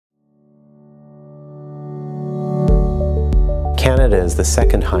Canada is the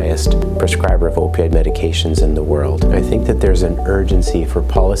second highest prescriber of opioid medications in the world. I think that there's an urgency for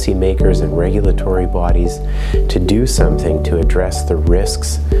policymakers and regulatory bodies to do something to address the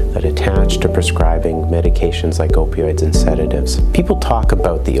risks that attach to prescribing medications like opioids and sedatives. People talk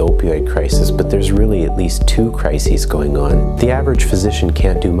about the opioid crisis, but there's really at least two crises going on. The average physician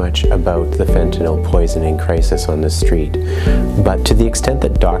can't do much about the fentanyl poisoning crisis on the street, but to the extent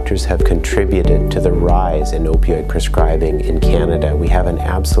that doctors have contributed to the rise in opioid prescribing in Canada, we have an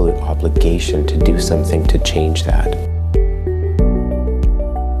absolute obligation to do something to change that.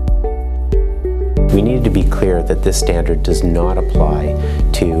 We need to be clear that this standard does not apply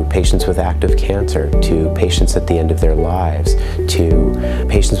to patients with active cancer, to patients at the end of their lives, to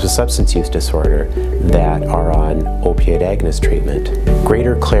patients with substance use disorder that are on opioid agonist treatment.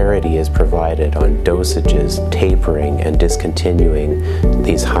 Greater clarity is provided on dosages, tapering, and discontinuing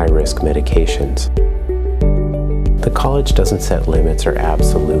these high-risk medications. The college doesn't set limits or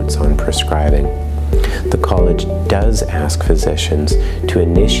absolutes on prescribing. The college does ask physicians to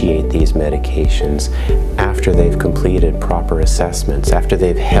initiate these medications after they've completed proper assessments, after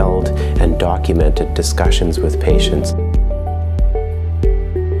they've held and documented discussions with patients.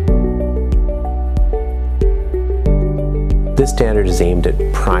 This standard is aimed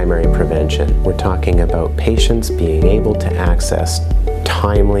at primary prevention. We're talking about patients being able to access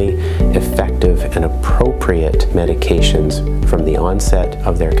timely, effective, and appropriate medications from the onset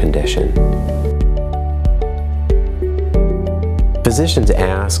of their condition. Physicians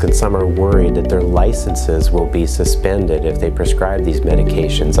ask, and some are worried, that their licenses will be suspended if they prescribe these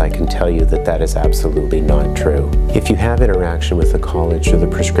medications. I can tell you that that is absolutely not true. If you have interaction with the college or the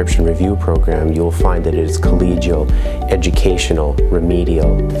prescription review program, you'll find that it is collegial, educational,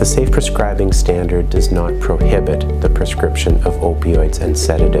 remedial. The safe prescribing standard does not prohibit the prescription of opioids and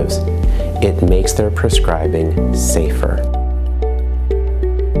sedatives. It makes their prescribing safer.